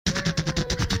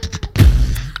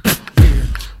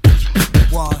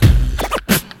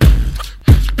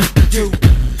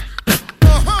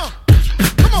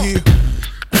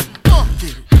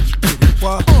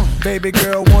Baby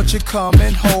girl, won't you come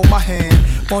and hold my hand?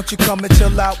 Won't you come and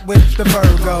chill out with the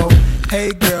Virgo?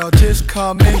 Hey girl, just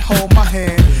come and hold my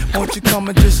hand. Won't you come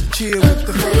and just chill with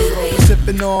the Virgo?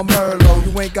 Sipping on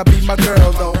Merlot, you ain't gotta be my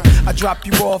girl though. I drop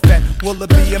you off at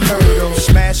Willoughby and Myrtle.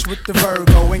 Smash with the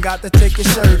Virgo, ain't got to take your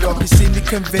shirt off. You see me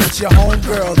convince your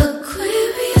homegirl. Aquarius.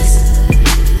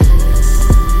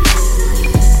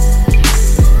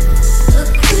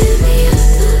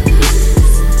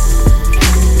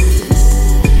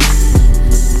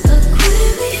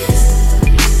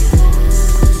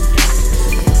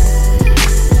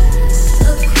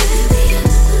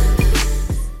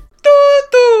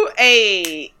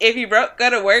 Hey, if you broke, go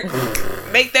to work.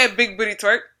 Make that big booty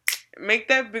twerk. Make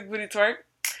that big booty twerk.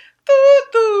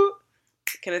 Doo-doo.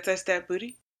 Can I touch that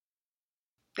booty?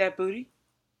 That booty?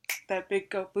 That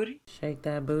big goat booty? Shake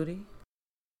that booty.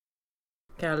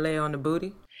 Can I lay on the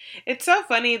booty? It's so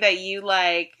funny that you,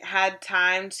 like, had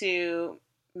time to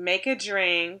make a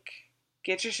drink,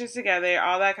 get your shit together,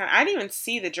 all that kind of... I didn't even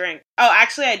see the drink. Oh,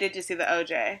 actually, I did just see the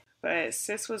OJ. But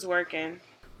sis was working.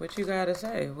 What you gotta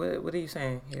say? What are you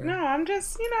saying here? No, I'm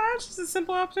just, it's just a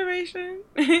simple observation.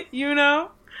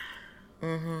 Mm-hmm.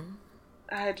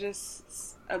 I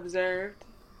just observed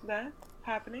that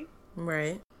happening.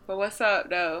 Right. But what's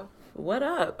up, though? What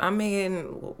up? I mean,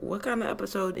 what kind of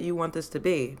episode do you want this to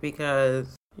be?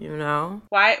 Because,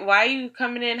 Why are you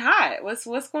coming in hot? What's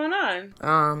going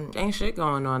on? Ain't shit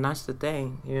going on. That's the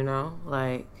thing,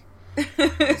 Like,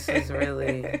 this is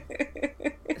really...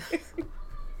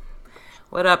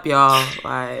 What up, y'all?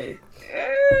 Like,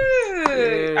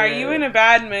 are you in a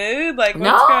bad mood? Like, what's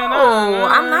going on? No,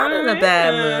 I'm not in a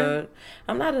bad mood.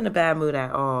 I'm not in a bad mood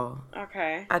at all.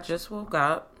 Okay. I just woke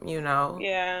up,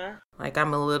 Yeah. Like,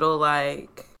 I'm a little,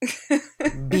 like,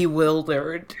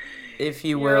 bewildered, if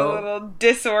you will. You're a little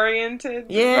disoriented.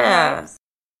 Yeah. Perhaps?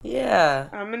 Yeah.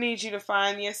 I'm going to need you to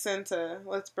find the Yacinta.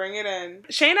 Let's bring it in.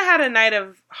 Shayna had a night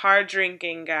of hard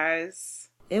drinking, guys.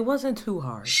 It wasn't too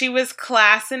hard. She was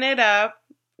classing it up.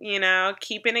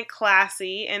 Keeping it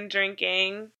classy and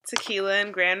drinking tequila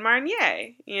and Grand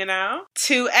Marnier,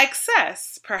 to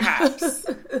excess, perhaps.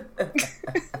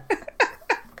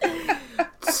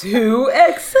 To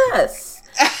excess.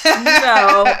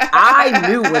 I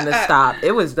knew when to stop.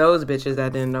 It was those bitches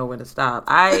that didn't know when to stop.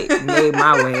 I made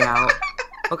my way out.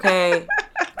 Okay?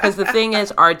 Because the thing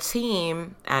is, our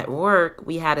team at work,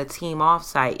 we had a team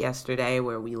offsite yesterday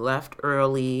where we left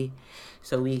early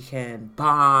so we can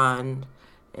bond.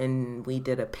 And we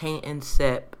did a paint and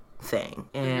sip thing.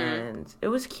 And it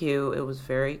was cute. It was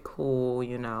very cool.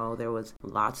 There was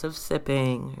lots of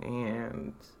sipping.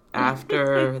 And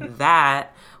after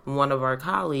that, one of our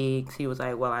colleagues, he was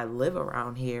like, well, I live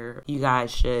around here. You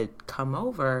guys should come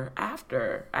over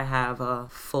after I have a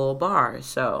full bar.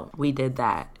 So we did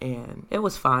that. And it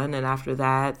was fun. And after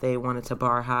that, they wanted to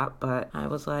bar hop. But I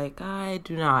was like, I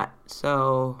do not.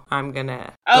 So I'm going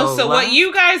to what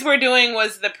you guys were doing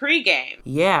was the pregame.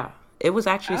 Yeah. It was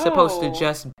actually supposed to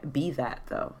just be that,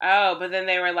 though. Oh, but then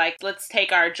they were like, let's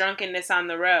take our drunkenness on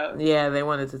the road. Yeah, they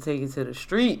wanted to take it to the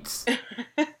streets.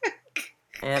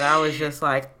 And I was just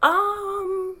like,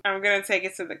 I'm going to take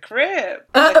it to the crib.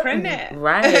 The crib.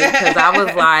 Right, because I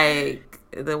was like,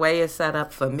 the way it's set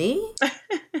up for me,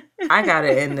 I got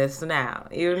to end this now,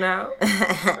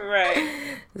 Right.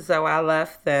 So I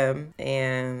left them,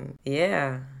 and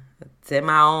yeah. Did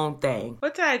my own thing.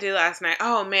 What did I do last night?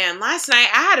 Oh, man. Last night,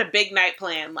 I had a big night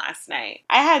planned last night.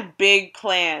 I had big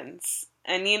plans.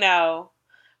 And,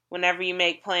 whenever you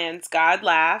make plans, God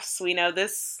laughs. We know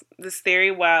this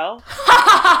theory well.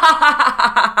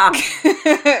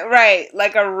 Right.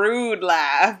 Like a rude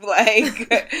laugh.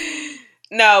 Like...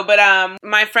 No, but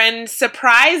my friend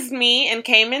surprised me and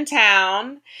came in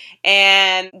town,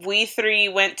 and we three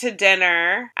went to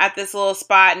dinner at this little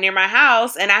spot near my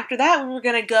house, and after that we were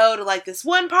going to go to like this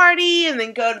one party and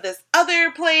then go to this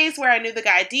other place where I knew the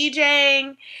guy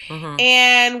DJing,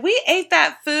 and we ate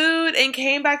that food and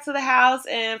came back to the house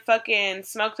and fucking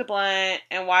smoked a blunt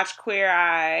and watched Queer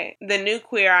Eye, the new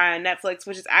Queer Eye on Netflix,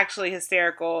 which is actually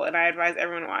hysterical, and I advise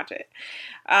everyone to watch it,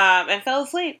 and fell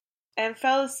asleep. And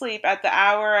fell asleep at the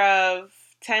hour of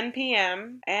 10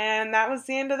 p.m. And that was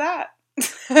the end of that.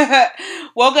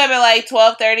 Woke up at like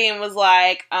 12:30 and was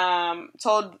like,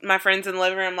 told my friends in the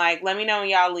living room, like, let me know when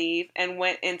y'all leave, and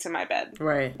went into my bed.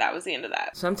 Right. That was the end of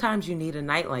that. Sometimes you need a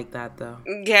night like that, though.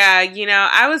 Yeah,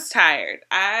 I was tired.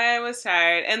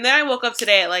 And then I woke up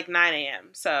today at like 9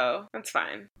 a.m. So that's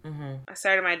fine. I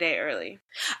started my day early.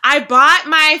 I bought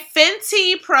my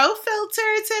Fenty Pro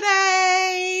Filter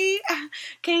today.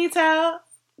 Can you tell?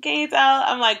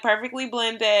 I'm like perfectly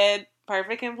blended,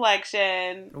 perfect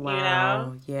complexion, Wow. you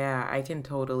know? Yeah, I can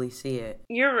totally see it.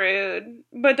 You're rude.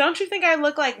 But don't you think I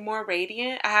look like more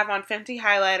radiant? I have on Fenty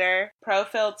highlighter, pro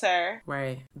filter.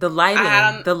 Right. The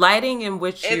lighting in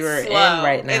which you're in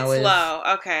right now is low.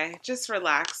 Okay, just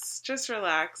relax. Just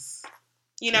relax.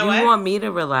 You know what? You want me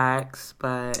to relax,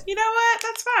 but... You know what?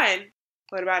 That's fine.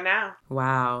 What about now?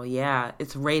 Wow, yeah.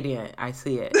 It's radiant. I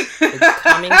see it. It's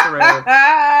coming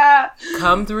through.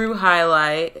 Come through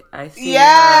highlight. I see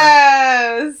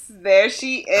Yes! Her. There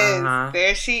she is.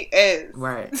 There she is.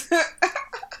 Right.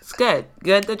 It's good.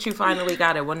 Good that you finally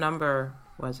got it. What number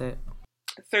was it?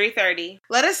 330.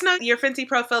 Let us know your Fenty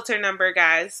Pro Filter number,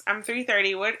 guys. I'm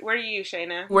 330. Where are you,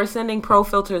 Shayna? We're sending pro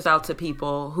filters out to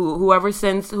people. Whoever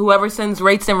sends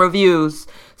rates and reviews.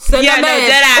 Send them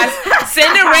in. Deadass.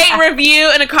 Send a rate, review,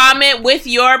 and a comment with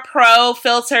your pro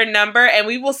filter number, and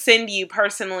we will send you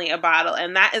personally a bottle.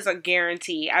 And that is a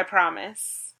guarantee. I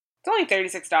promise. It's only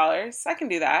 $36. I can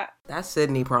do that. That's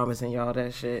Sydney promising y'all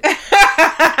that shit.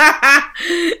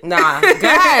 Nah, go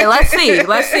ahead. Let's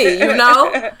see. You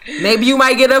know, maybe you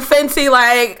might get a Fenty,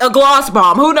 like a gloss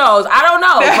bomb. Who knows? I don't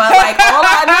know. But like, all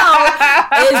I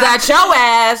know is that your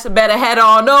ass better head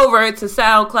on over to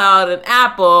SoundCloud and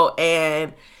Apple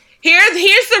and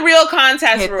here's the real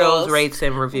contest hit rules. Those rates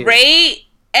and reviews. Rate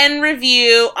and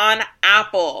review on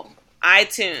Apple,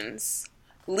 iTunes.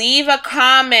 Leave a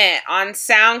comment on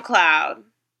SoundCloud.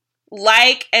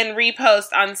 Like and repost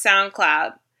on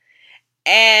SoundCloud.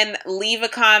 And leave a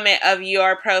comment of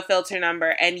your pro filter number,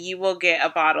 and you will get a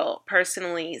bottle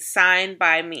personally signed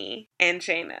by me and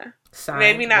Shayna. Signed.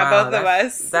 Maybe not both of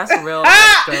us. That's a real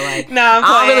extra. Like, no, I'm playing.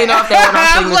 I don't really know if they want our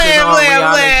signatures on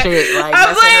Rihanna's shit. Like,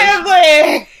 I'm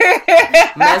playing.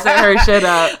 Messing her shit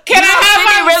up. Can I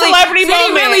have my celebrity moment?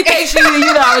 She really thinks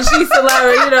she's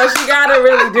celebrity. She gotta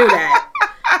really do that.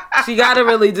 She gotta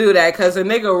really do that because a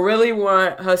nigga really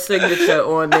want her signature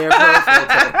on their pro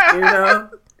filter. You know.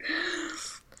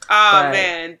 Oh,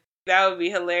 man. That would be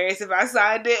hilarious if I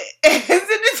signed it.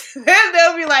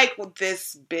 They'll be like, well,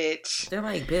 this bitch. They're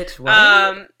like, bitch,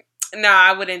 what? No,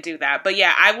 I wouldn't do that. But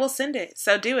yeah, I will send it.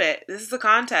 So do it. This is a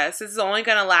contest. This is only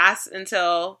going to last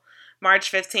until March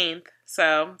 15th.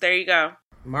 So there you go.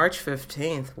 March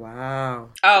 15th.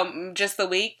 Wow. Oh, just the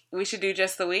week? We should do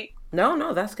just the week?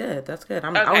 No, that's good. That's good.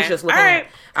 Okay. I was just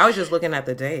looking at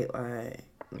the date. Like,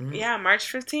 yeah,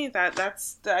 March 15th.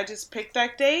 I just picked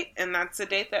that date, and that's the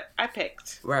date that I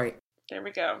picked. Right. There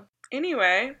we go.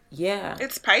 Anyway. Yeah.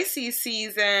 It's Pisces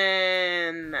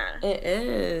season. It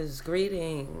is.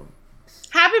 Greetings.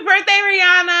 Happy birthday,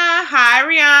 Rihanna. Hi,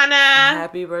 Rihanna.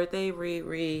 Happy birthday,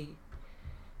 Riri.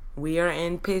 We are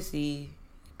in pissy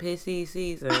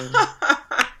season.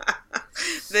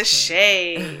 The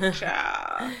shade,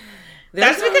 child.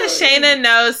 That's because Shayna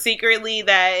knows secretly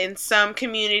that in some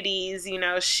communities,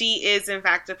 she is in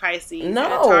fact a Pisces. No,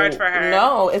 and it's hard for her.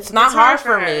 No, it's not hard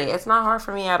for me. It's not hard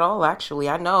for me at all, actually.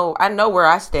 I know where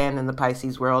I stand in the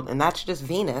Pisces world, and that's just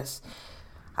Venus.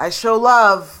 I show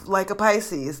love like a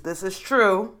Pisces. This is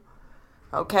true.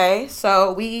 Okay,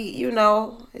 so we,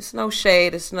 it's no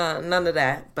shade. It's none of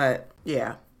that. But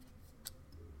yeah,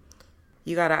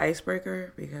 you got an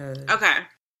icebreaker because okay.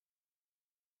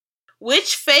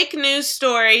 Which fake news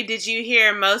story did you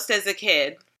hear most as a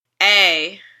kid?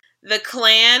 A. The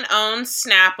Klan owned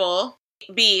Snapple.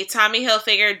 B. Tommy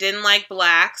Hilfiger didn't like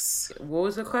blacks. What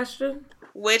was the question?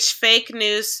 Which fake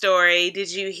news story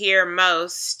did you hear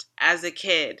most as a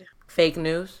kid? Fake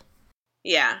news?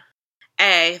 Yeah.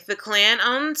 A. The Klan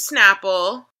owned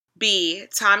Snapple. B.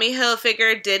 Tommy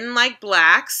Hilfiger didn't like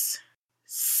blacks.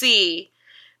 C.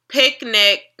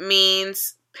 Picnic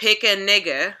means pick a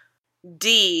nigga.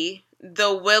 D.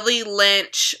 The Willie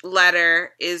Lynch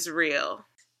letter is real.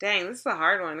 Dang, this is a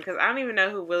hard one because I don't even know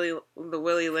who the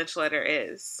Willie Lynch letter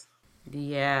is.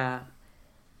 Yeah.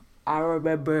 I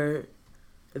remember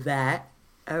that.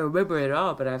 I remember it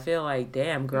all, but I feel like,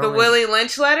 damn, girl. The Willie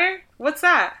Lynch letter? What's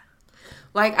that?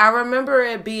 Like, I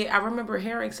remember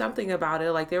hearing something about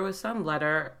it. Like, there was some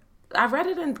letter. I read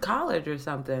it in college or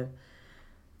something.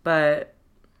 But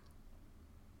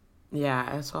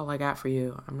yeah, that's all I got for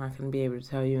you. I'm not going to be able to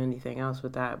tell you anything else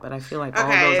with that. But I feel like all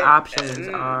those options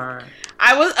are...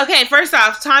 Okay, first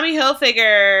off, Tommy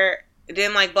Hilfiger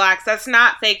didn't like blacks. That's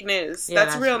not fake news. Yeah,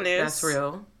 that's real news. That's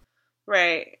real.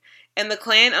 Right. And the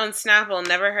Klan owned Snapple,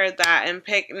 never heard that. And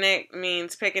picnic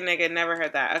means pick a nigga, never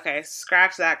heard that. Okay,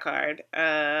 scratch that card.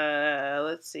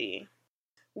 Let's see.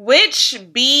 Which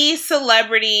B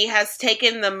celebrity has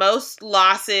taken the most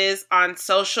losses on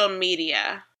social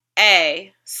media?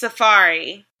 A.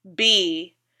 Safari.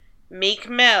 B. Meek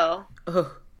Mill. Ugh.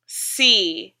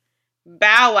 C.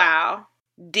 Bow Wow.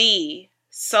 D.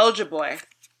 Soulja Boy.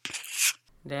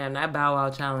 Damn, that Bow Wow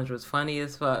challenge was funny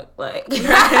as fuck. Like,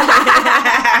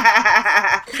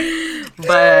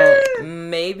 but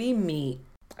maybe Meek.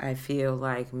 I feel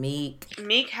like Meek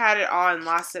had it all and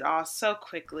lost it all so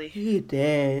quickly. He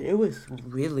did. It was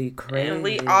really crazy. And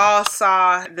we all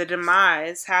saw the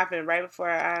demise happen right before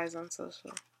our eyes on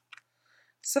social.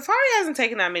 Safari hasn't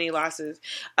taken that many losses.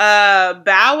 Bow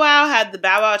Wow had the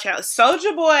Bow Wow challenge.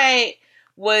 Soulja Boy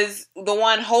was the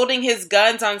one holding his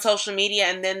guns on social media,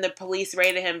 and then the police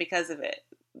raided him because of it.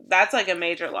 That's like a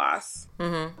major loss.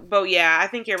 Mm-hmm. But yeah, I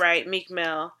think you're right. Meek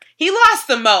Mill. He lost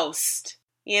the most.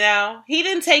 You know, he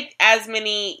didn't take as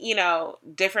many,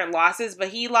 different losses, but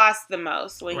he lost the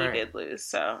most when he did lose.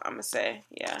 So I'm going to say,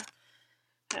 yeah.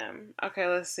 Okay,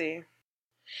 let's see.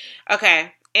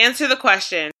 Okay, answer the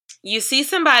question. You see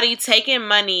somebody taking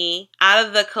money out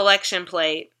of the collection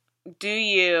plate. Do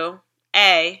you,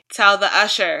 A, tell the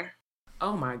usher?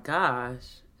 Oh my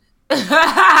gosh.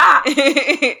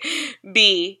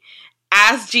 B,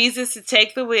 ask Jesus to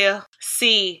take the wheel.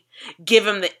 C, give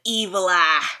him the evil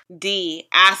eye. D,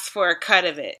 ask for a cut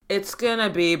of it. It's gonna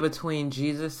be between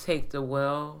Jesus take the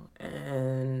wheel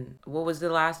and what was the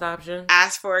last option?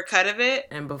 Ask for a cut of it.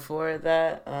 And before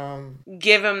that,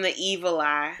 give him the evil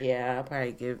eye. Yeah, I'll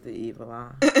probably give the evil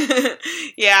eye.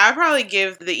 Yeah, I'll probably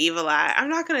give the evil eye. I'm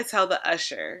not gonna tell the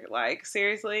usher. Like,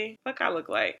 seriously? What I look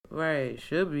like? Right,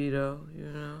 should be though,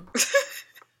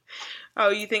 Oh,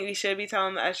 you think we should be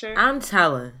telling the usher? I'm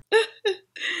telling.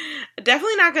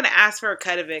 Definitely not going to ask for a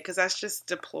cut of it because that's just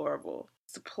deplorable.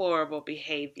 It's deplorable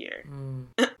behavior.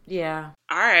 Yeah.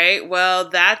 All right. Well,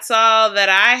 that's all that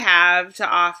I have to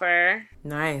offer.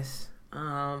 Nice.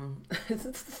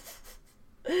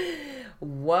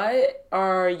 What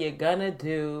are you gonna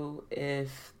do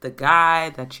if the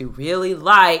guy that you really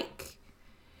like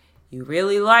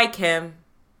him,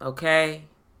 okay?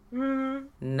 Mm-hmm.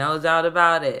 No doubt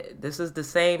about it. This is the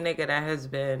same nigga that has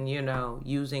been,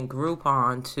 using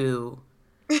Groupon to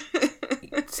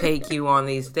take you on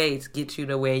these dates, get you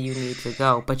to where you need to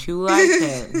go. But you like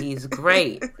him. He's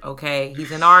great, okay?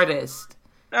 He's an artist.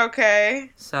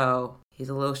 Okay. So he's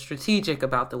a little strategic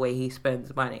about the way he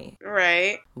spends money.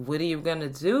 Right. What are you gonna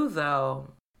do,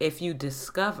 though, if you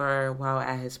discover while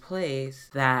at his place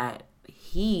that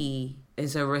he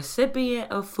is a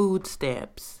recipient of food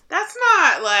stamps? That's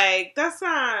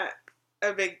not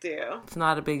a big deal. It's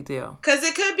not a big deal. Because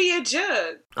it could be a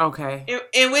jug. Okay.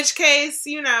 In which case,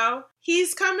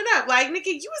 he's coming up. Like, nigga,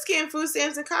 you was getting food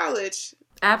stamps in college.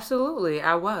 Absolutely,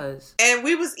 I was. And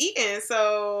we was eating,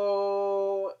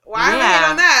 so why am I hating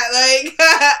on that? Like,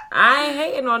 I ain't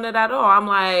hating on it at all. I'm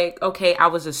like, okay, I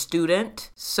was a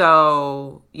student,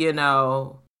 so,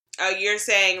 Oh, you're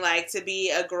saying, like, to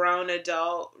be a grown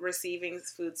adult receiving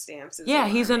food stamps. Yeah,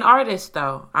 he's an artist,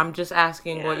 though. I'm just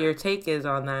asking what your take is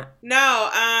on that. No,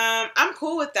 I'm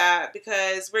cool with that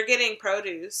because we're getting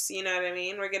produce, you know what I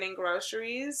mean? We're getting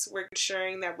groceries. We're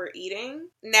ensuring that we're eating.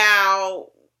 Now,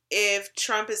 if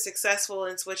Trump is successful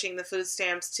in switching the food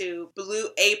stamps to Blue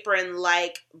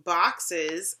Apron-like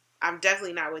boxes, I'm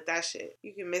definitely not with that shit.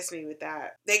 You can miss me with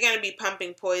that. They're going to be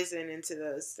pumping poison into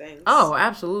those things. Oh,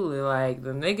 absolutely. Like,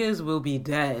 the niggas will be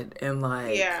dead in,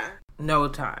 no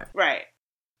time. Right.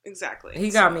 Exactly.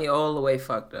 He got me all the way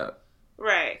fucked up.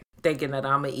 Right. Thinking that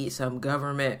I'm going to eat some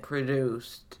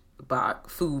government-produced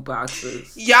food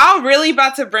boxes. Y'all really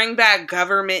about to bring back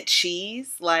government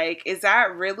cheese? Like, is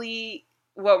that really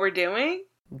what we're doing?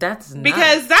 That's nuts.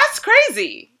 Because that's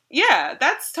crazy. Yeah,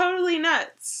 that's totally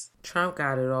nuts. Trump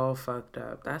got it all fucked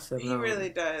up. He really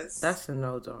does. That's a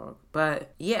no, dog.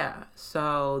 But yeah,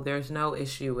 so there's no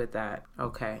issue with that.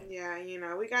 Okay. Yeah,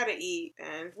 we gotta eat,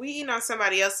 and if we eat on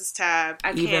somebody else's tab,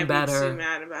 I can't be too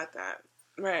mad about that.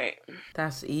 Right.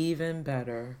 That's even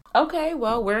better. Okay,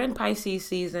 well, we're in Pisces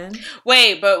season.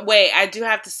 Wait, I do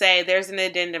have to say there's an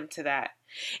addendum to that.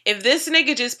 If this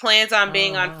nigga just plans on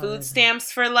being on food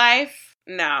stamps for life,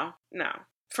 no.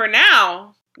 For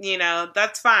now,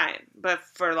 that's fine. But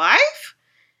for life,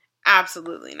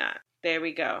 absolutely not. There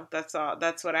we go. That's all.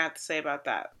 That's what I have to say about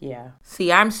that. Yeah.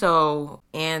 See, I'm so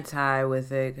anti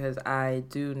with it because I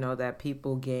do know that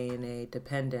people gain a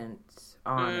dependence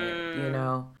on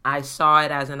it, I saw it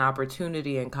as an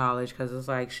opportunity in college because it's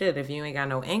like, shit, if you ain't got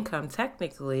no income,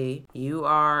 technically, you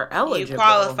are eligible. You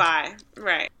qualify.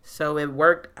 Right. So it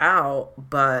worked out,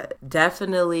 but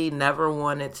definitely never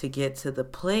wanted to get to the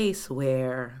place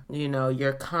where,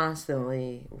 you're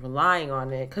constantly relying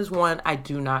on it. Because one, I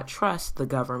do not trust the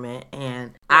government.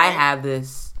 And I have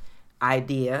this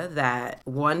idea that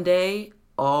one day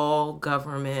all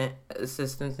government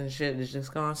assistance and shit is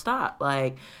just gonna stop.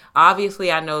 Like,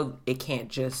 obviously I know it can't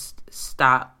just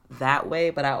stop that way,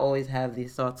 but I always have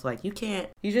these thoughts like, you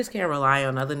just can't rely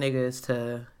on other niggas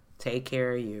to take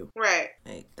care of you. Right.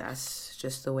 Like, that's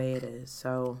just the way it is.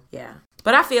 So, yeah.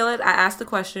 But I feel it. I asked the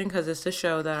question because it's the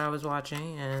show that I was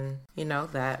watching, and, you know,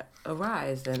 that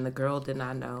arose, and the girl did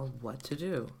not know what to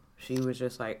do. She was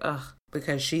just like, ugh,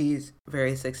 because she's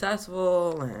very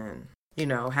successful and, you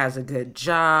know, has a good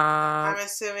job. I'm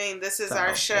assuming this is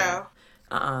our show.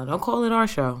 Yeah. Don't call it our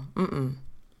show.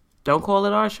 Don't call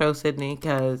it our show, Sydney,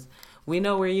 because we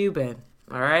know where you've been.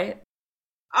 All right?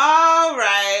 All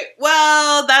right.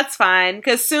 Well, that's fine,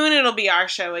 because soon it'll be our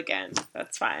show again.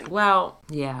 That's fine. Well,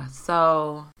 yeah.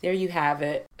 So there you have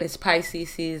it. It's Pisces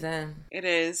season. It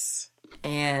is.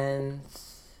 And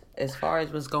as far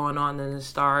as what's going on in the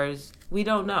stars, we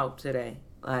don't know today.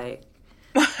 Like,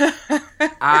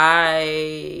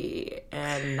 I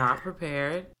am not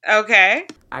prepared. Okay.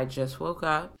 I just woke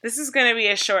up. This is going to be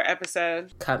a short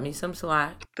episode. Cut me some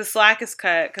slack. The slack is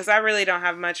cut, because I really don't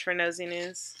have much for Nosy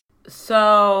News.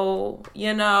 So,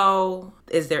 you know,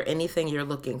 is there anything you're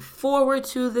looking forward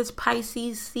to this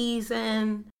Pisces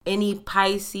season? Any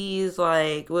Pisces,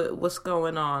 like, what's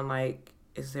going on? Like,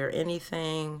 is there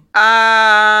anything?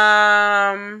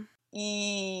 I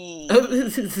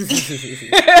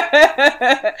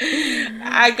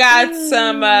got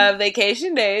some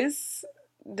vacation days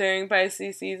during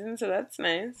Pisces season, so that's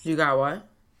nice. You got what?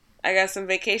 I got some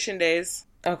vacation days.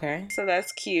 Okay. So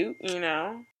that's cute, you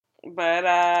know. But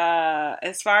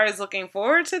as far as looking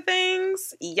forward to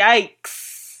things,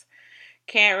 yikes.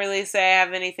 Can't really say I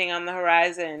have anything on the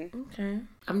horizon. Okay.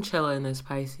 I'm chilling this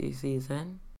Pisces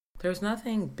season. There's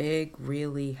nothing big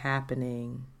really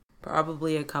happening.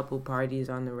 Probably a couple parties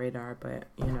on the radar, but,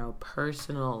 you know,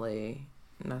 personally,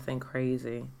 nothing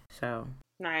crazy. So.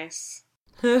 Nice.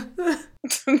 This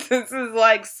is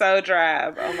like so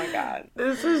drab. Oh my God.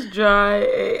 This is dry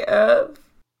AF.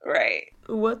 Right.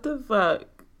 What the fuck?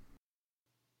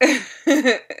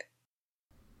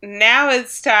 Now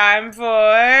it's time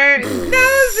for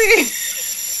Nosy.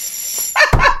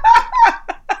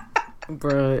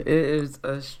 Bruh, it is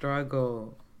a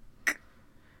struggle.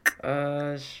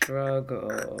 A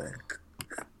struggle.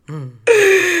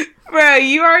 Bro,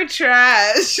 you are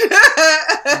trash.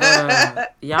 Bruh,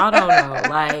 y'all don't know.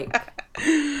 Like,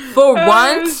 for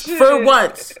once,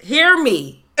 hear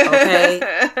me, okay?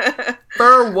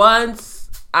 For once,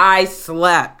 I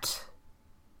slept.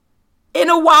 In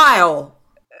a while.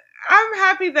 I'm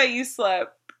happy that you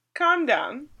slept. Calm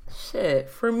down. Shit.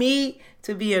 For me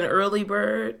to be an early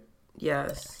bird,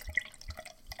 yes.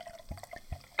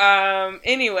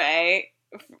 Anyway,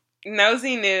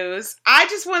 Nosy News. I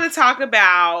just want to talk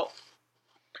about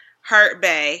Hurt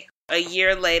Bae a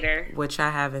year later. Which I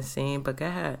haven't seen, but go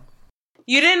ahead.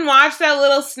 You didn't watch that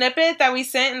little snippet that we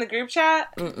sent in the group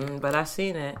chat? But I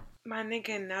seen it. My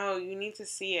nigga, no, you need to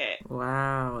see it.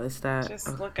 Wow, it's that.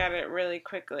 Just look at it really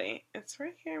quickly. It's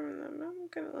right here.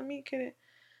 Let me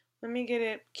get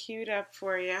it queued up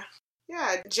for you.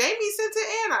 Yeah, Jamie sent it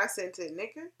and I sent it,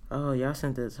 nigga. Oh, y'all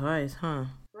sent it twice, huh?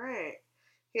 Right.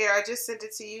 Here, I just sent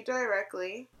it to you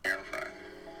directly.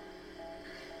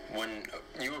 When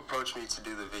you approached me to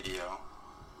do the video,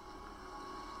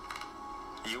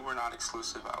 you were not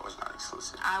exclusive. I was not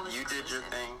exclusive. You did your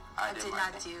thing. I did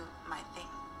not do my thing.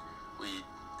 We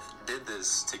did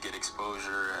this to get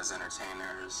exposure as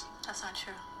entertainers. That's not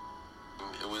true.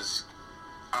 It was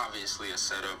obviously a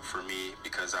setup for me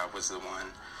because I was the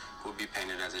one who would be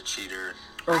painted as a cheater.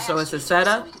 Oh, so it's a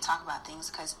setup? So we could talk about things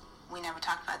because we never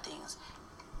talked about things.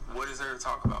 What is there to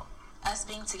talk about? Us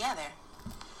being together.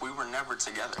 We were never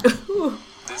together.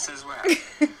 This is what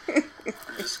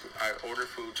I ordered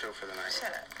food, chill for the night.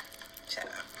 Shut up. Shut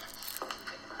up.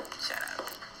 Shut up.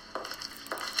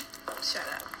 Shut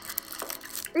up.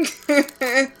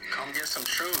 Come get some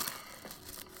truth.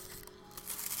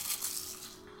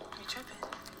 You're tripping.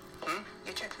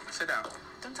 You're tripping. Sit down.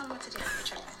 Don't tell me what to do. You're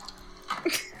tripping.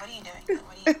 What are you doing?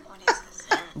 What is this?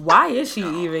 Why is she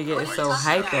even getting so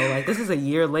hyped though? Like, this is a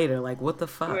year later. Like, what the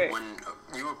fuck? Wait. When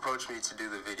you approached me to do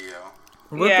the video,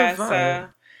 What the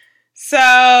fuck?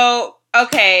 So,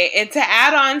 okay, and to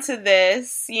add on to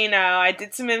this, you know, I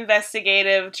did some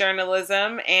investigative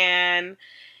journalism, and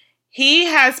he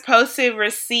has posted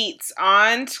receipts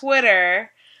on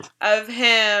Twitter of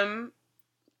him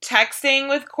texting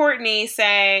with Courtney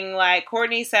saying, like,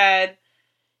 Courtney said,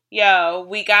 yo,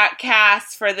 we got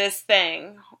cast for this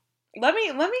thing. Let me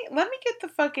get the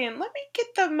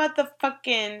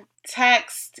motherfucking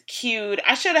text queued.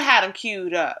 I should have had him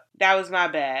queued up. That was my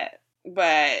bad.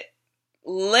 But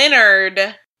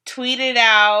Leonard tweeted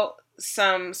out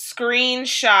some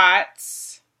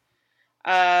screenshots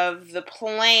of the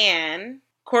plan.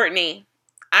 Courtney,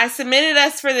 I submitted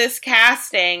us for this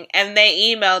casting and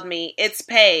they emailed me. It's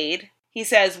paid. He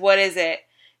says, what is it?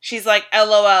 She's like,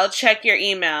 LOL, check your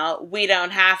email. We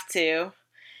don't have to.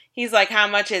 He's like, how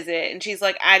much is it? And she's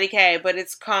like, IDK, but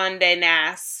it's Condé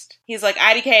Nast. He's like,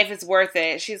 IDK if it's worth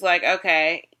it. She's like,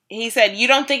 okay. He said, you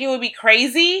don't think it would be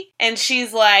crazy? And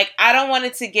she's like, I don't want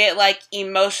it to get, like,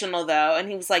 emotional, though. And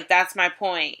he was like, that's my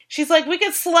point. She's like, we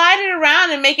could slide it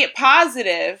around and make it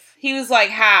positive. He was like,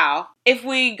 how? If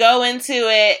we go into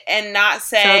it and not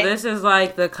say... So this is,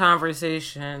 like, the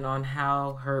conversation on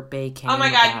how Hurt Bae came Oh,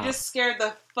 my God, about. you just scared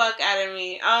the fuck out of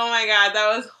me. Oh, my God,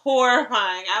 that was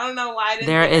horrifying. I don't know why I didn't...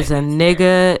 There is a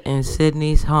nigga in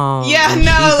Sydney's home. Yeah, and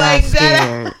no, she like, got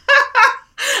scared.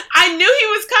 I knew he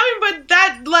was coming, but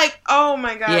that, like, oh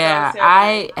my God. Yeah,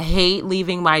 I hate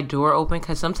leaving my door open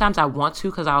because sometimes I want to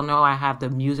because I'll know I have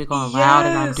the music on loud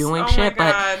and I'm doing shit.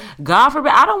 But God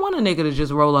forbid, I don't want a nigga to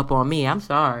just roll up on me. I'm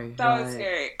sorry. That was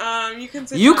scary.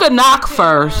 You could knock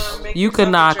first. You could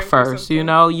knock first. You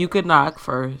know, you could knock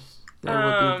first. That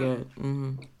would be good.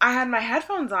 Mm-hmm. I had my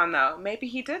headphones on though. Maybe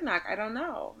he did knock. I don't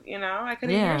know. You know, I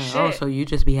couldn't hear shit. Oh, so you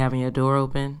just be having your door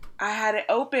open? I had it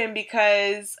open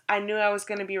because I knew I was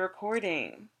going to be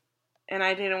recording, and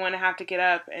I didn't want to have to get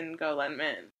up and go let him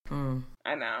in. Mm.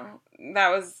 I know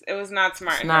it was not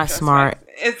smart. It's not smart.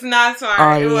 It's not smart.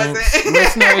 Audience. It wasn't.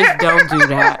 Listeners, don't do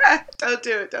that. Don't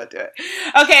do it.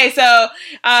 Okay, so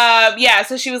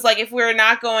so she was like, if we're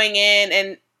not going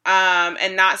in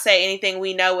and not say anything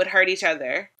we know would hurt each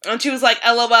other. And she was like,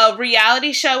 LOL,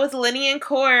 reality show with Lenny and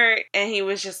Court. And he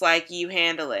was just like, you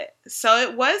handle it. So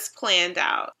it was planned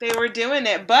out. They were doing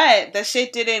it, but the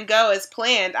shit didn't go as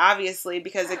planned, obviously,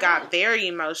 because it got very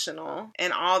emotional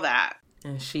and all that.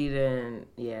 And she didn't,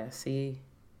 see?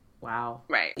 Wow.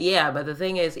 Right. Yeah, but the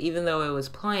thing is, even though it was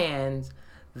planned,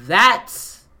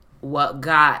 that's what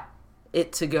got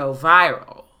it to go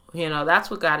viral. You know, that's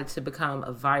what got it to become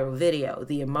a viral video,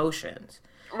 the emotions.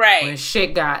 Right. When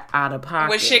shit got out of pocket.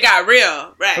 When shit got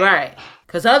real. Right. Right.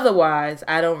 Because otherwise,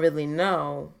 I don't really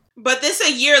know. But this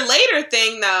a year later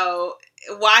thing, though,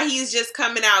 why he's just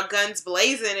coming out guns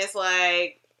blazing, it's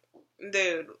like,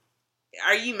 dude,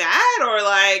 are you mad? Or,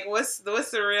 like, what's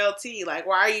the real tea? Like,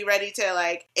 why are you ready to,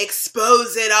 like,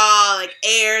 expose it all, like,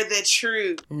 air the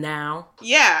truth? Now?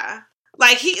 Yeah.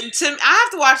 Like, I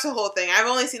have to watch the whole thing. I've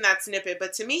only seen that snippet,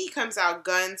 but to me, he comes out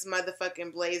guns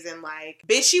motherfucking blazing like,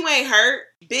 bitch, you ain't hurt.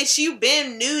 Bitch, you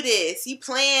been knew this. You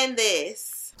planned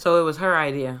this. So it was her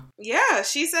idea? Yeah,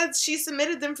 she said she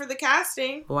submitted them for the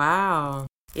casting. Wow.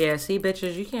 Yeah, see,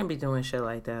 bitches, you can't be doing shit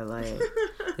like that. Like,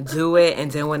 do it,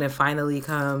 and then when it finally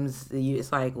comes,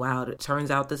 it's like, wow, it turns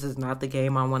out this is not the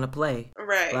game I want to play.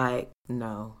 Right. Like,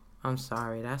 no. I'm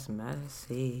sorry. That's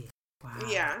messy. Wow.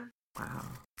 Yeah. Wow.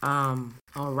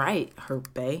 All right,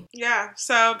 Hurt Bae. Yeah,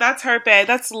 so that's Hurt Bae.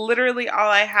 That's literally all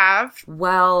I have.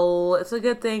 Well, it's a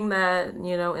good thing that,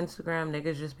 you know, Instagram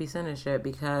niggas just be sending shit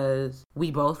because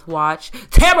we both watch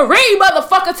Tamarine,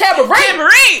 motherfucker,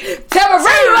 Tamarine!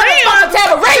 Tamarine, motherfucker,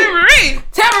 Tamarine!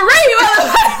 Tamarine,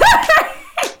 motherfucker!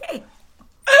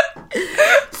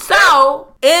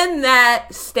 So, in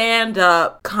that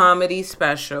stand-up comedy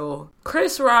special,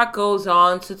 Chris Rock goes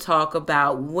on to talk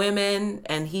about women,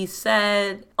 and he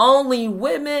said, only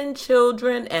women,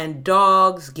 children, and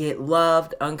dogs get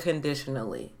loved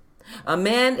unconditionally. A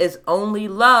man is only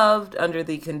loved under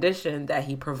the condition that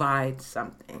he provides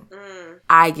something.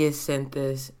 I get sent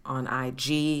this on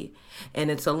IG, and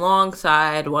it's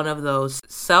alongside one of those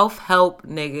self-help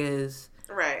niggas.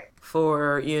 Right.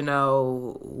 For, you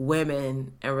know,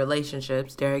 women and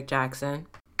relationships, Derek Jackson.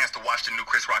 To watch the new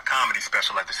Chris Rock comedy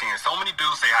special after seeing so many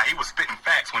dudes say how he was spitting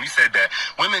facts when he said that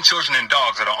women, children, and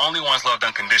dogs are the only ones loved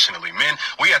unconditionally. Men,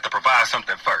 we have to provide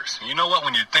something first. You know what?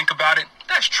 When you think about it,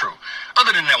 that's true. Other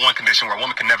than that one condition where a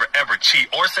woman can never ever cheat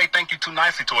or say thank you too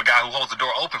nicely to a guy who holds the door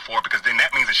open for her, because then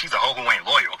that means that she's a hoe who ain't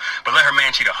loyal. But let her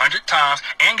man cheat 100 times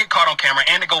and get caught on camera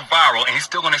and it go viral, and he's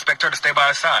still gonna expect her to stay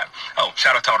by his side. Oh,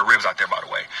 shout out to all the ribs out there, by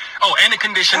the way. Oh, and the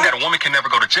condition that a woman can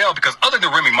never go to jail, because other than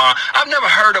Remy Ma, I've never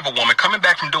heard of a woman coming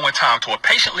back from doing time to a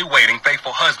patiently waiting,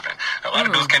 faithful husband. A lot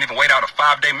of dudes can't even wait out a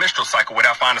 5-day menstrual cycle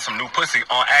without finding some new pussy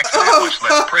on accident, much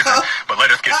less prison. But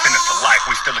let us get sentenced to life.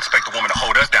 We still expect a woman to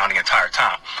hold us down the entire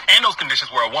time. And those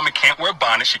conditions where a woman can't wear a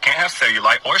bonnet, she can't have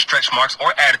cellulite or stretch marks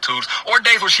or attitudes or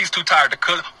days where she's too tired to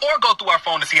cook or go through our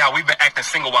phone to see how we've been acting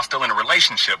single while still in a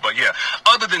relationship. But yeah,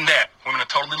 other than that, women are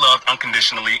totally loved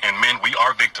unconditionally, and men, we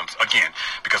are victims, again,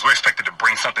 because we're expected to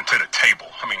bring something to the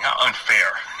table. I mean, how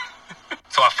unfair.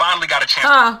 So I finally got a chance.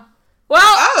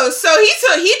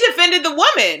 So he defended the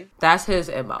woman. That's his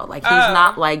MO. Like, he's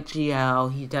not like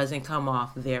GL. He doesn't come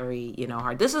off very,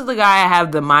 hard. This is the guy I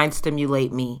have the mind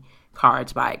stimulate me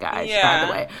cards by guys, by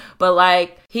the way. But,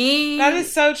 like, That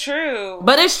is so true.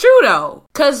 But it's true, though.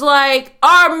 Because, like,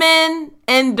 our men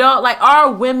and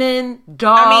our women,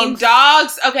 dogs... I mean,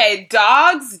 dogs... Okay,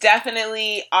 dogs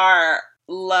definitely are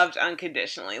loved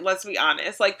unconditionally. Let's be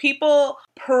honest. Like, people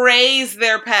praise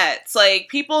their pets. Like,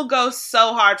 people go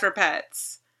so hard for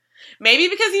pets. Maybe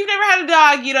because you've never had a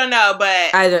dog, you don't know,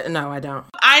 but... I don't.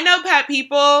 I know pet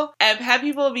people, and pet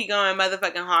people be going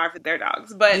motherfucking hard for their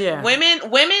dogs. But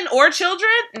women or children,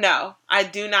 no. I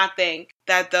do not think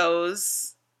that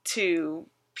those two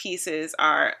pieces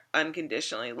are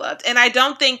unconditionally loved. And I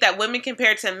don't think that women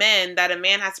compared to men, that a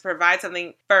man has to provide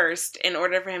something first in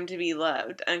order for him to be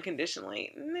loved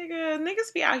unconditionally.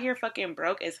 Niggas be out here fucking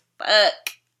broke as fuck.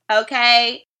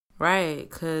 Okay? Right,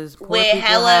 because with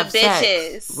hella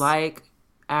bitches. Sex. Like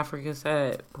Africa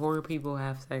said, poor people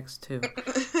have sex too.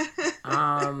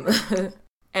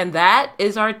 And that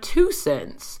is our 2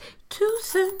 cents. 2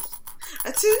 cents.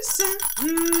 A 2 cent. 2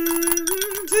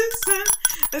 cent.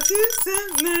 A 2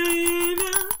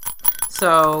 cent.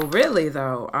 So really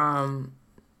though,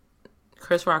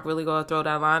 Chris Rock really gonna throw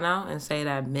that line out and say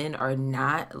that men are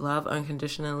not loved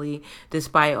unconditionally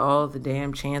despite all the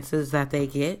damn chances that they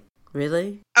get?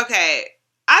 Really? Okay.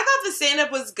 I thought the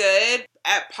stand-up was good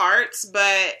at parts,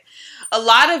 but a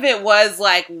lot of it was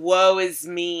like, woe is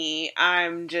me.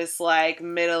 I'm just like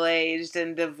middle-aged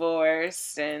and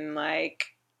divorced and like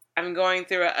I'm going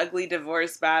through an ugly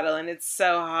divorce battle and it's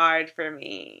so hard for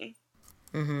me.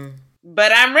 Mm-hmm.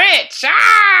 But I'm rich.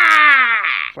 Ah!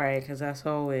 Right, because that's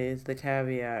always the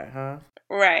caveat, huh?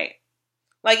 Right.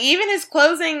 Like even his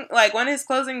closing, like one of his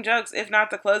closing jokes, if not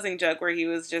the closing joke, where he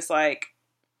was just like,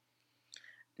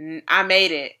 I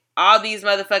made it. All these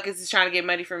motherfuckers is trying to get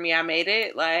money from me. I made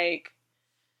it. Like,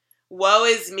 woe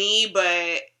is me,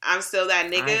 but I'm still that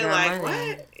nigga. Like, money.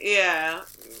 What? Yeah.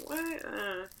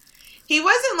 What? He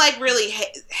wasn't, like, really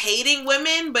hating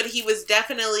women, but he was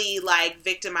definitely, like,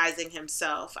 victimizing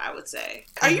himself, I would say.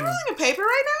 Are you rolling a paper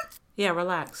right now? Yeah,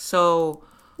 relax. So.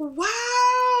 Wow,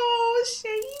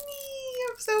 Shani.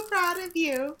 I'm so proud of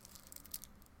you.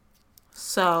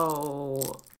 So,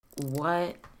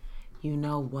 what? You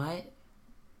know what?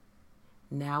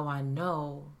 Now I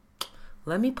know.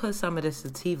 Let me put some of this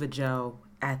sativa Joe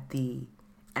at the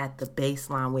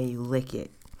baseline where you lick it.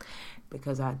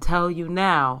 Because I tell you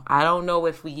now, I don't know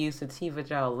if we used sativa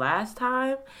gel last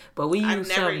time, but we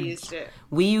used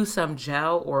some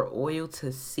gel or oil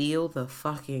to seal the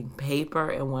fucking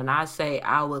paper. And when I say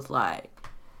I was like,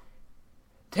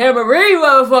 Tamarine,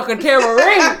 motherfucker,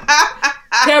 Tamarine.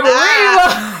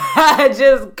 Tamarine.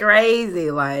 Just crazy.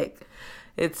 Like,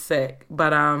 it's sick.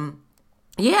 But,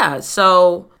 yeah,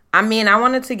 so, I mean, I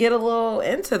wanted to get a little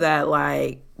into that,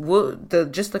 like,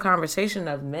 just the conversation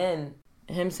of men,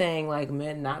 him saying, like,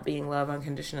 men not being loved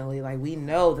unconditionally, like, we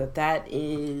know that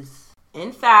is,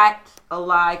 in fact, a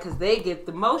lie, because they get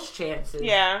the most chances.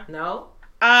 Yeah. No?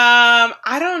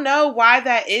 I don't know why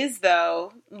that is,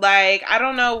 though. Like, I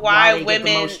don't know why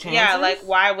women,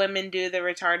 why women do the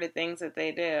retarded things that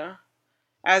they do.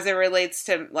 As it relates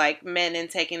to, like, men and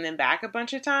taking them back a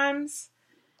bunch of times.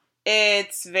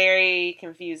 It's very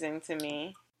confusing to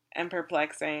me and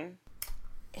perplexing.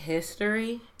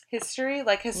 History?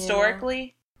 Like,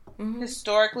 historically? Yeah. Mm-hmm.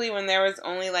 Historically, when there was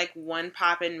only, like, one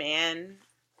poppin' man,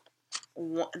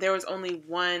 there was only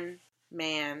one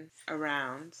man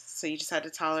around. So you just had to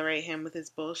tolerate him with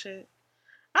his bullshit?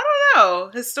 I don't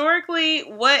know. Historically,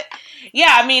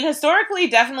 historically,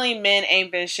 definitely men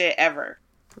ain't been shit ever.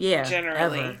 Yeah,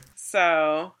 generally. Ever.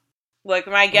 So, like,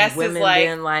 my guess is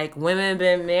women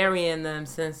been marrying them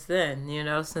since then,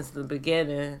 since the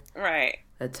beginning. Right.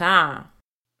 The time.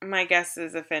 My guess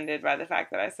is offended by the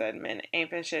fact that I said men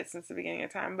ain't been shit since the beginning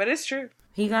of time, but it's true.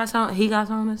 He got something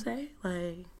to say?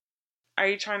 Like, are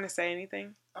you trying to say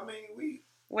anything? I mean,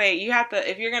 Wait, you have to,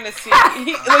 if you're going to see, like,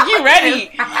 you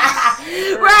ready.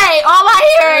 Right. All I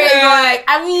hear is, like,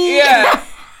 I mean. Yeah.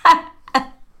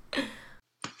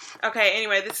 Okay,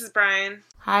 anyway, this is Brian.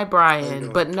 Hi,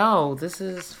 Brian. But no, this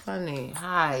is funny.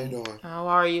 Hi. How you doing? How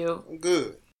are you? I'm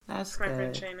good. That's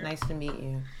good. Nice to meet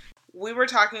you. We were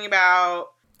talking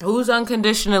about... Who's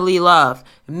unconditionally loved?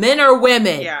 Men or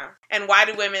women? Yeah. And why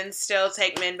do women still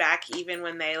take men back even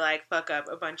when they, like, fuck up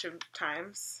a bunch of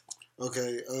times?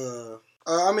 Okay,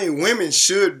 I mean, women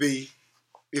should be,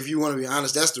 if you want to be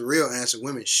honest, that's the real answer.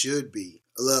 Women should be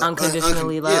loved.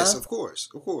 Unconditionally loved? Yes, of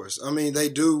course. I mean, they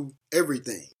do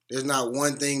everything. There's not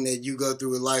one thing that you go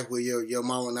through in life where your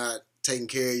mama not taking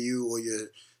care of you, or your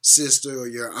sister or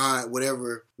your aunt,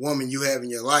 whatever woman you have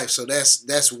in your life. So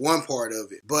that's one part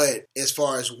of it. But as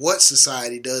far as what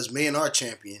society does, men are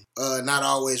champion. Not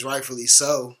always rightfully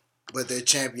so, but they're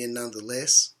champion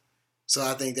nonetheless. So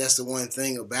I think that's the one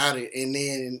thing about it. And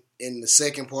then in the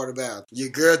second part about your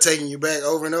girl taking you back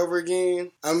over and over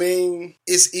again, I mean,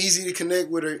 it's easy to connect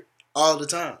with her all the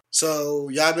time. So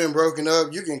y'all been broken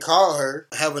up, you can call her,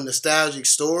 have a nostalgic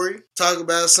story, talk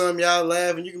about something, y'all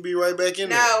laugh, and you can be right back in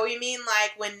there. No, we mean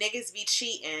like when niggas be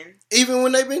cheating. Even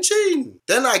when they've been cheating.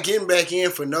 They're not getting back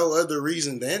in for no other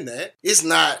reason than that. It's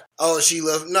not, oh, she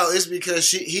love. No, it's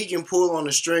because he can pull on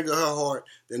the string of her heart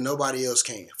that nobody else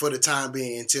can for the time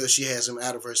being until she has him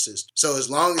out of her system. So as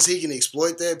long as he can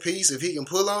exploit that piece, if he can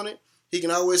pull on it, he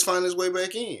can always find his way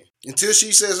back in. Until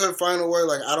she says her final word,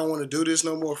 like, I don't want to do this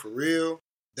no more for real,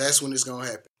 that's when it's going to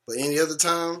happen. But any other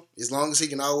time, as long as he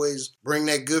can always bring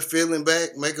that good feeling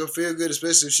back, make her feel good,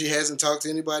 especially if she hasn't talked to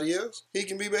anybody else, he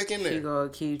can be back in there. She gonna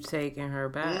keep taking her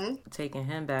back, taking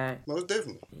him back. Most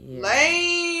definitely. Yeah.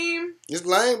 Lame. It's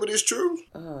lame, but it's true.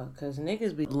 Cause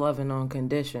niggas be loving on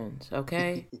conditions,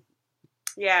 okay?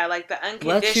 Yeah, like the Let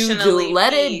unconditionally.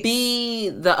 it be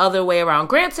the other way around.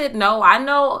 Granted, no,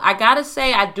 I gotta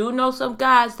say, I do know some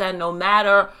guys that no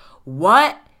matter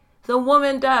what the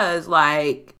woman does,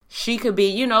 like, she could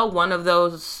be, one of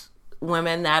those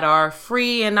women that are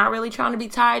free and not really trying to be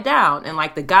tied down. And,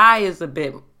 like, the guy is a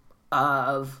bit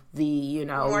of the,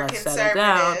 more let's settle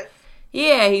down. conservative.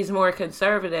 Yeah, he's more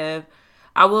conservative.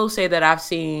 I will say that I've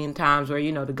seen times where,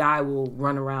 the guy will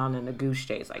run around in a goose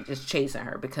chase, like just chasing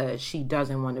her because she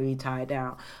doesn't want to be tied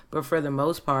down. But for the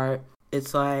most part,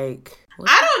 it's like...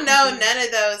 I don't know none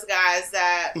of those guys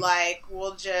that, like,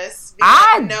 will just be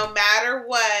like, no matter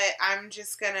what, I'm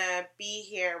just gonna be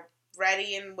here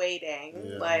ready and waiting.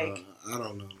 Yeah, like... I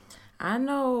don't know.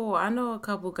 I know a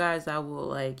couple guys that will,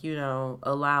 like,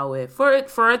 allow it for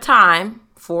a time,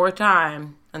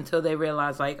 until they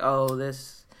realize, like, oh,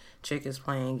 this chick is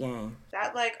playing game.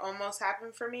 That, like, almost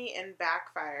happened for me and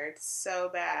backfired so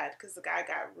bad because the guy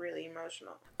got really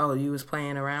emotional. Oh, you was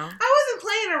playing around? I wasn't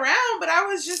playing around, but I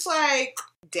was just, like,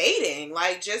 dating.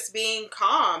 Like, just being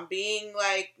calm, being,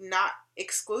 like, not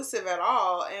exclusive at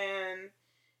all, and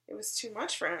it was too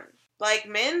much for him. Like,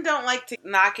 men don't like to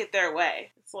not get their way.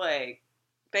 It's like,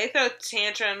 they throw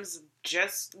tantrums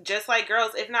just like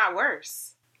girls, if not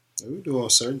worse. We do on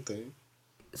certain things.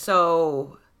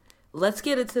 So... let's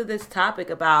get into this topic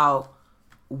about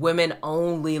women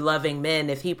only loving men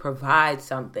if he provides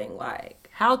something. Like,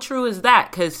 how true is that?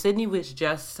 Because Sydney was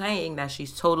just saying that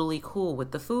she's totally cool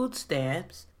with the food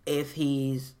stamps if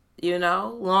he's,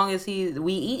 long as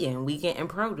we eating, we getting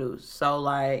produce. So,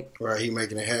 like... right, he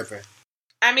making it happen.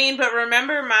 I mean, but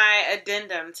remember my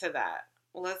addendum to that.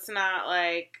 Let's not,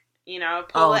 like...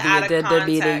 pull it out of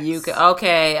context.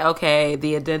 Okay.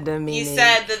 The addendum meaning you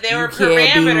said that there were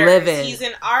parameters. He's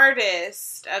an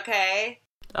artist, okay?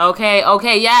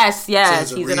 Okay. Yes.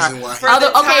 So he's an artist.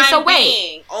 Okay, so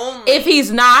wait. Only. If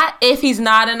he's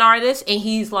not an artist and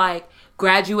he's like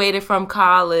graduated from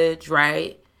college,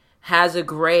 right? Has a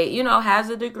great, has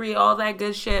a degree, all that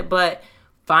good shit, but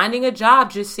finding a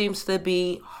job just seems to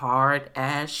be hard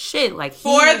as shit. Like,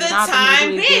 for the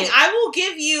time being, I will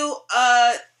give you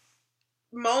a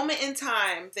moment in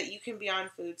time that you can be on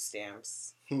food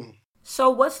stamps. So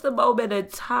what's the moment in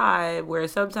time where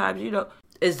sometimes,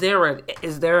 is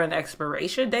there an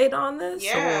expiration date on this?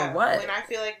 Yeah. Or what? When I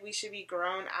feel like we should be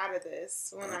grown out of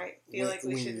this. When I feel like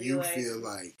we should be like... when you feel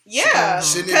like... yeah.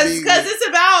 Because it's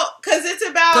about...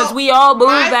 Because we all move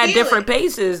at different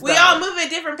paces, though. We all move at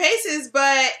different paces,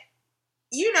 but...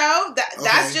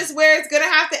 that's just where it's gonna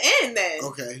have to end then.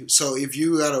 Okay, so if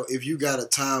you got a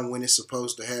time when it's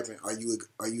supposed to happen, are you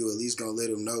at least gonna let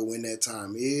them know when that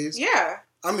time is? Yeah.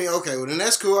 I mean, okay, well then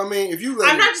that's cool. I mean, if you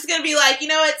I'm not just gonna be like, you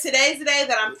know what, today's the day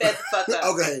that I'm fed the fuck up.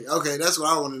 okay, that's what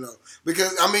I want to know.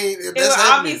 Because I mean, if it that's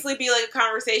would obviously be like a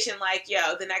conversation like,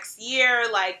 yo, the next year,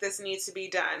 like this needs to be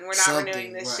done. We're not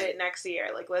renewing this shit next year.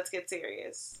 Like, let's get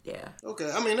serious. Yeah.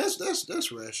 Okay, I mean that's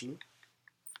rational.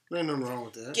 Ain't nothing wrong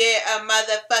with that. Get a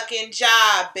motherfucking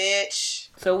job, bitch.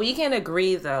 So we can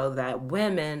agree, though, that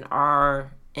women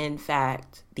are, in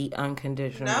fact, the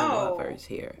unconditional lovers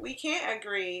here. We can't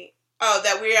agree. Oh,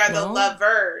 that we are the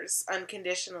lovers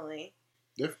unconditionally.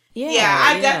 Yeah,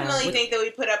 I definitely think that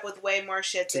we put up with way more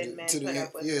shit than men put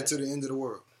up with. Yeah, to the end of the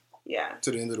world. Yeah.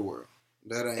 To the end of the world.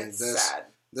 That's sad.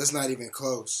 That's not even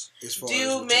close. As far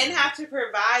do men have to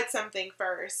provide something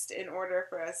first in order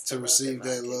for us to receive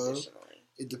that love?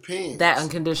 It depends. That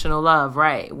unconditional love,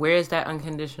 right. Where is that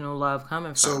unconditional love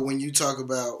coming from? So when you talk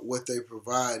about what they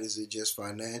provide, is it just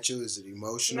financial? Is it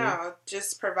emotional? No,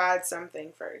 just provide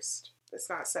something first. It's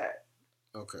not set.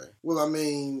 Okay. Well, I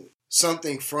mean,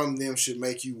 something from them should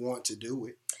make you want to do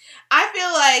it. I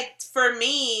feel like, for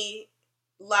me,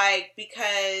 like,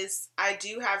 because I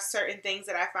do have certain things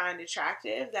that I find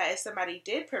attractive, that if somebody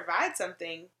did provide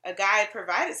something, a guy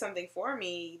provided something for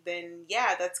me, then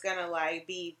yeah, that's gonna like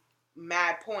be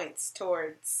mad points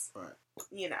towards, Right.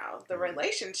 you know, the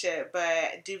relationship.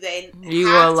 But do they You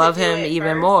have will to love do him it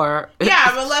even first? more. Yeah,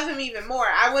 I will love him even more.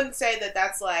 I wouldn't say that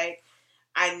that's like,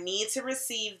 I need to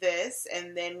receive this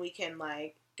and then we can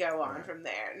like go on from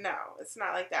there. No, it's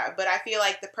not like that. But I feel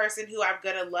like the person who I'm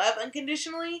gonna love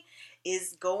unconditionally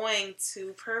is going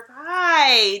to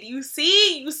provide. You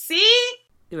see?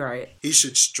 Right. He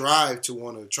should strive to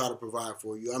want to try to provide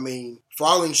for you. I mean,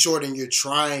 falling short and you're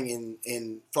trying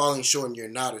and falling short and you're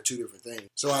not are two different things.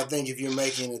 So I think if you're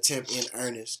making an attempt in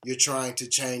earnest, you're trying to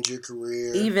change your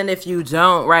career. Even if you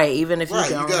don't, right? Even if you Right,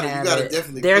 don't you have gotta it,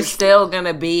 definitely there's push still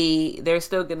gonna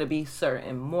be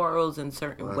certain morals and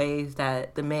certain Right. ways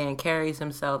that the man carries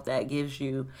himself that gives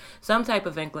you some type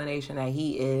of inclination that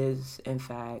he is, in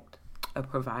fact, a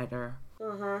provider.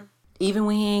 Mm-hmm. Even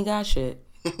when he ain't got shit.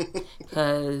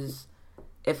 Because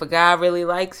if a guy really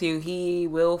likes you, he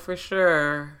will for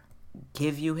sure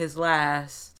give you his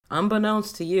last,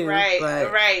 unbeknownst to you. Right,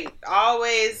 but, right.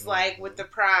 Always like with the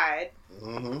pride.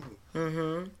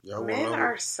 Y'all Men wanna know-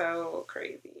 are so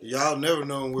crazy. Y'all never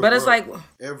know when we're But it's broke, like,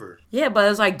 ever. yeah, but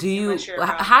it's like, do you, Unless you're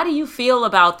about- how do you feel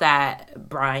about that,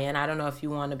 Brian? I don't know if you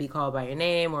want to be called by your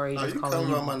name or you Oh, just you call calling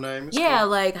you. out my name? It's Yeah, cool.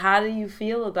 like, how do you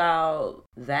feel about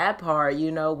that part, you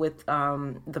know, with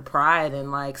the pride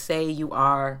and, like, say you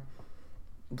are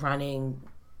running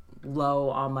low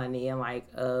on money and, like,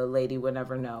 a lady would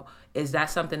never know. Is that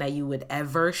something that you would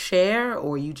ever share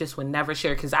or you just would never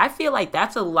share? Because I feel like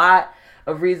that's a lot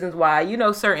of reasons why, you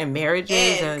know, certain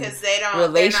marriages and 'cause they don't-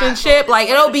 relationship, they're not like,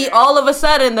 it'll be disclosure. all of a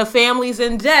sudden the family's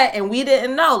in debt and we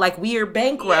didn't know. Like, we are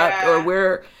bankrupt Yeah. or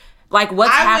we're, like, what's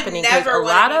I happening? would 'Cause never a want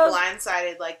lot to be of...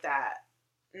 blindsided like that.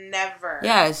 Never.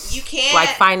 Yes. You can't.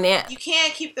 Like You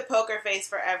can't keep the poker face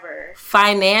forever.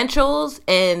 financials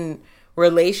and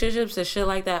relationships and shit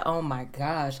like that. Oh my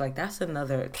gosh. Like that's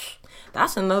another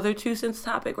 2 cents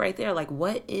topic right there. Like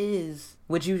what is,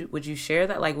 would you share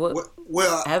that? Like what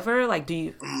Well, ever? Like do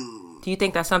you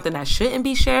think that's something that shouldn't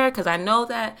be shared? Because I know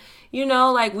that, you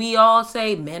know, like we all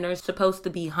say men are supposed to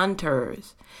be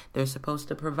hunters. They're supposed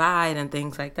to provide and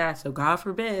things like that. So God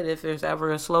forbid if there's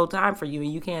ever a slow time for you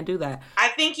and you can't do that. I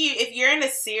think if you're in a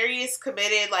serious,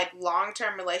 committed, like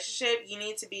long-term relationship, you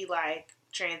need to be like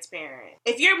transparent.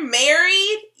 If you're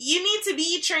married, you need to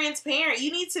be transparent.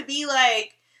 You need to be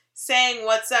like saying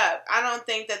what's up. I don't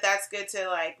think that that's good to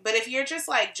like, but if you're just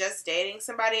like just dating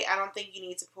somebody, I don't think you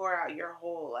need to pour out your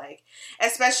whole like,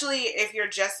 especially if you're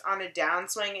just on a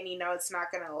downswing and you know it's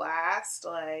not gonna last,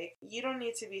 like you don't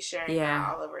need to be sharing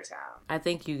that all over town. I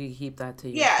think you could keep that to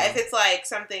yourself. Yeah, if it's like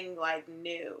something like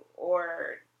new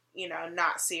or, you know,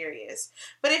 not serious.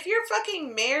 But if you're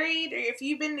fucking married or if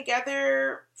you've been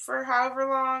together for however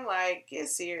long, like get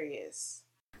serious.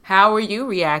 How are you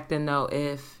reacting though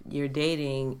if you're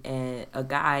dating a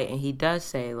guy and he does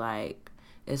say like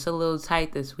it's a little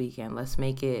tight this weekend? Let's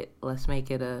make it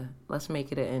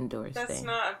an indoors That's thing.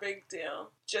 not a big deal.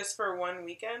 Just for one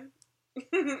weekend.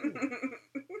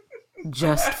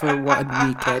 Just for one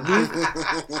weekend.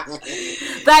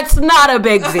 That's not a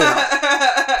big deal.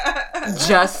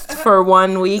 Just for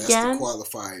one that's weekend. the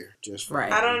qualifier. Just for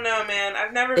Right. I don't know, man.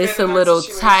 I've never It's been a in that little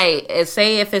situation. tight.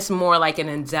 Say if it's more like an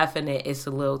indefinite, it's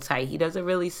a little tight. He doesn't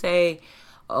really say,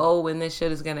 "Oh, when this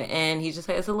shit is gonna end." He just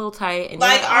says it's a little tight. And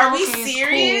Like, you're are "Oh, we okay, it's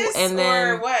serious cool." And then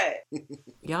or what?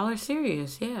 y'all are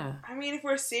serious, yeah, I mean, if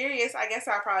we're serious, I guess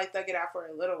I'll probably thug it out for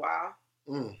a little while.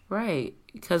 right.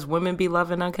 Because women be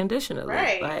loving unconditionally,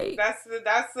 Right. Like, That's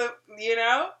the you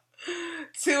know,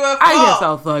 to a fault. I guess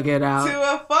I'll thug it out. To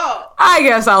a fault. I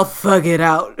guess I'll thug it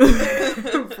out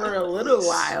for a little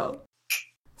while.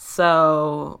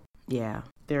 So yeah,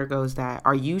 there goes that.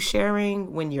 Are you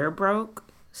sharing when you're broke,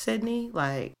 Sydney?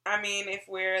 Like, I mean, if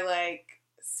we're like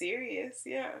serious,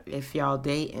 yeah. if y'all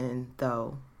dating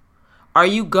though, are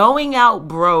you going out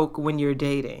broke when you're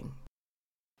dating?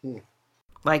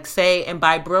 Like say, and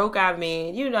by broke I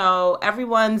mean, you know,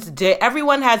 everyone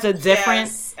has a different.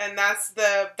 Yes, and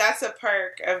that's a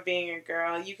perk of being a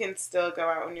girl. You can still go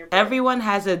out when you're broke. Everyone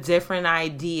has a different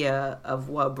idea of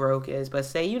what broke is, but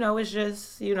say, you know, it's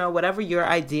just, you know, whatever your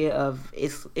idea of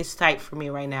it's tight for me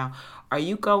right now. Are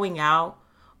you going out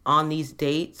on these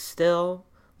dates still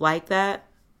like that?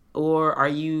 Or are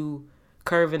you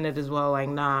curving it as well? Like,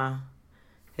 nah,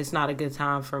 it's not a good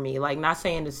time for me. Like, not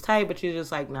saying it's tight, but you're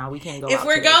just like, nah, we can't go out. If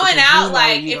we're today going because out, you know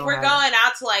like, you if don't we're have going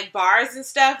out to, like, bars and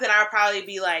stuff, then I would probably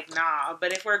be like, nah.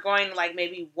 But if we're going to, like,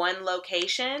 maybe one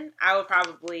location, I would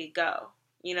probably go.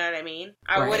 You know what I mean?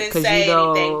 I Right, wouldn't 'cause say you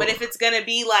know- anything. But if it's going to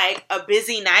be like a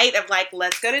busy night of like,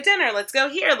 let's go to dinner, let's go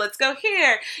here, let's go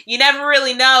here. You never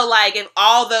really know like if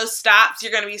all those stops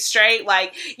you're going to be straight.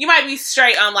 Like you might be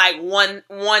straight on like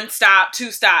one stop,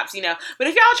 2 stops, you know. But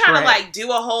if y'all trying to Right. like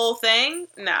do a whole thing,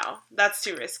 no, that's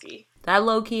too risky. That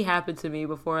low-key happened to me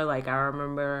before. Like, I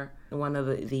remember one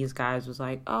of these guys was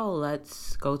like, oh,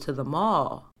 let's go to the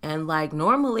mall. And, like,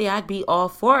 normally I'd be all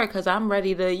for it because I'm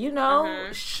ready to, you know,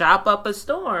 shop up a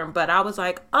storm. But I was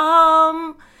like,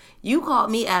 you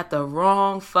called me at the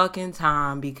wrong fucking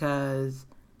time because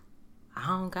I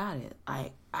don't got it.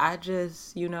 Like, I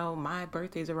just, you know, my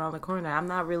birthday's around the corner. I'm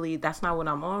not really, that's not what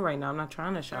I'm on right now. I'm not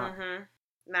trying to shop.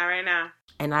 Not right now.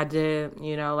 And I did,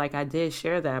 you know, like I did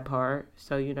share that part.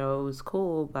 So, you know, it was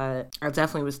cool. But I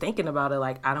definitely was thinking about it.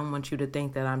 Like, I don't want you to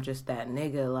think that I'm just that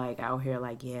nigga, like, out here,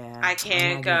 like, yeah. I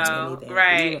can't I'm not getting go. anything.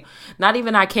 Right. You know, not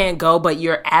even I can't go, but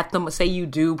you're at the, say you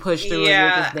do push through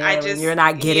Yeah, and you're I just there just- and you're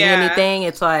not getting yeah. anything.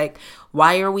 It's like,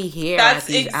 why are we here That's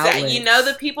at these exactly, outlets? you know,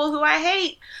 the people who I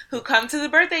hate who come to the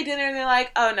birthday dinner and they're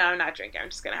like, oh no, I'm not drinking. I'm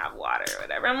just going to have water or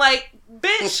whatever. I'm like,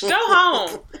 bitch, go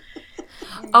home.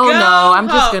 Oh, Go no, I'm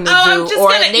just home. going to Oh, do, I'm just or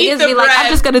gonna eat niggas the be like, I'm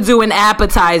bread. just going to do an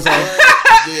appetizer.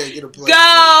 Yeah, get a plate.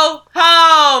 Go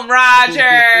home,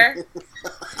 Roger.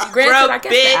 Granted, Broke I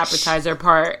guess bitch. the appetizer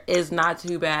part is not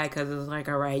too bad because it's like,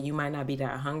 all right, you might not be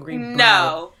that hungry.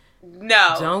 No.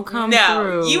 Don't come no.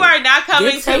 through. You are not but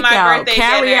coming get to my takeout, birthday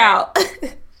carry dinner out.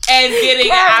 and getting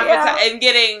Carry out. and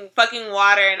getting fucking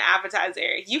water and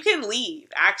appetizer. You can leave,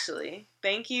 actually.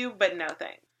 Thank you, but no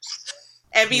thanks.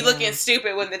 And be looking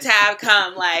stupid when the tab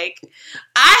come. Like,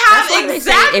 I That's why have they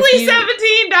say exactly if you-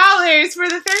 $17 for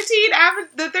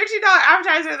the $13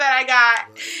 appetizer that I got,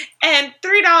 and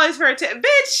 $3 for a tip.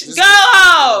 Bitch, Just go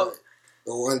home.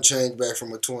 Or one change back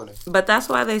from a 20. But that's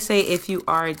why they say if you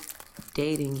are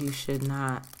dating, you should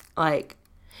not, like,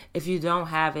 if you don't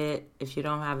have it, if you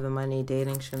don't have the money,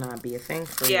 dating should not be a thing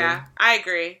for you. Yeah, I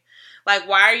agree. Like,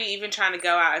 why are you even trying to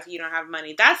go out if you don't have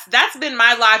money? That's been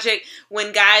my logic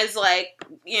when guys, like,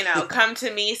 you know, come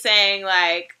to me saying,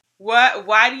 like,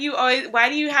 why do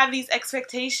you have these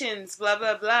expectations, blah,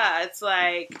 blah, blah. It's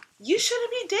like, you shouldn't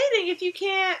be dating if you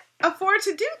can't afford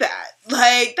to do that.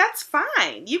 Like, that's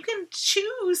fine. You can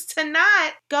choose to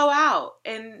not go out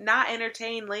and not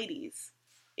entertain ladies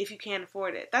if you can't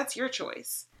afford it. That's your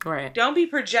choice. Right. Don't be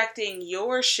projecting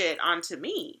your shit onto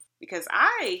me because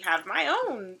I have my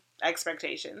own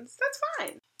expectations. That's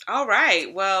fine. All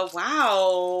right. Well,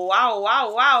 wow.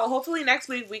 Hopefully next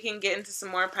week we can get into some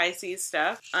more Pisces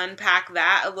stuff. Unpack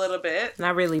that a little bit.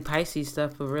 Not really Pisces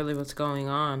stuff, but really what's going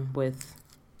on with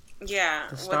Yeah.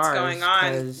 the What's stars, going on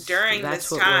 'cause during that's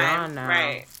this what we're time. on now.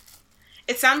 Right.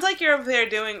 It sounds like you're over there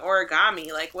doing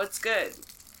origami. Like, what's good?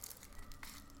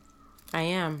 I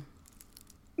am.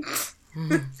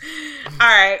 All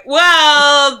right.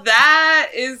 Well, that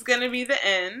is going to be the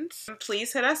end.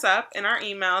 Please hit us up in our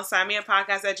email,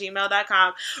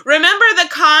 signmeupodcast@gmail.com. Remember, the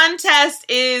contest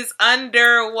is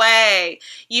underway.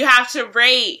 You have to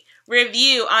rate,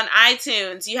 review on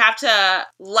iTunes. You have to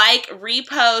like,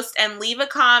 repost, and leave a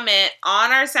comment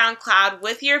on our SoundCloud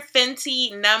with your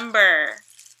Fenty number.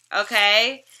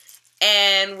 Okay?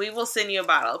 And we will send you a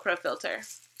bottle of Pro Filter.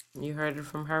 You heard it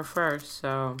from her first,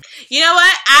 so. You know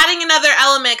what? Adding another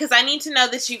element, because I need to know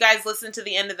that you guys listen to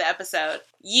the end of the episode.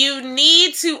 You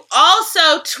need to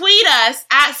also tweet us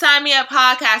at Sign Me Up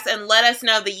Podcast and let us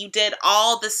know that you did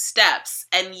all the steps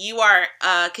and you are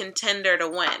a contender to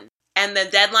win. And the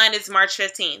deadline is March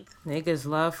 15th. Niggas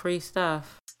love free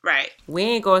stuff. Right. We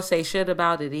ain't gonna say shit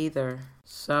about it either.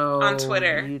 So On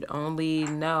Twitter. You'd only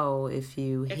know if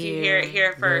you hear it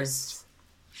here first.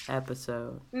 this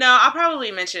episode. No, I'll probably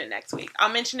mention it next week.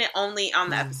 I'll mention it only on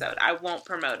the episode. I won't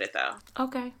promote it though.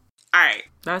 Okay. All right.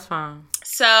 That's fine.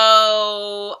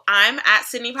 So I'm at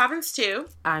Sydney Poppins 2.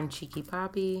 I'm Cheeky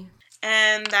Poppy.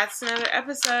 And that's another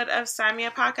episode of Sign Me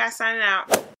Up Podcast signing out.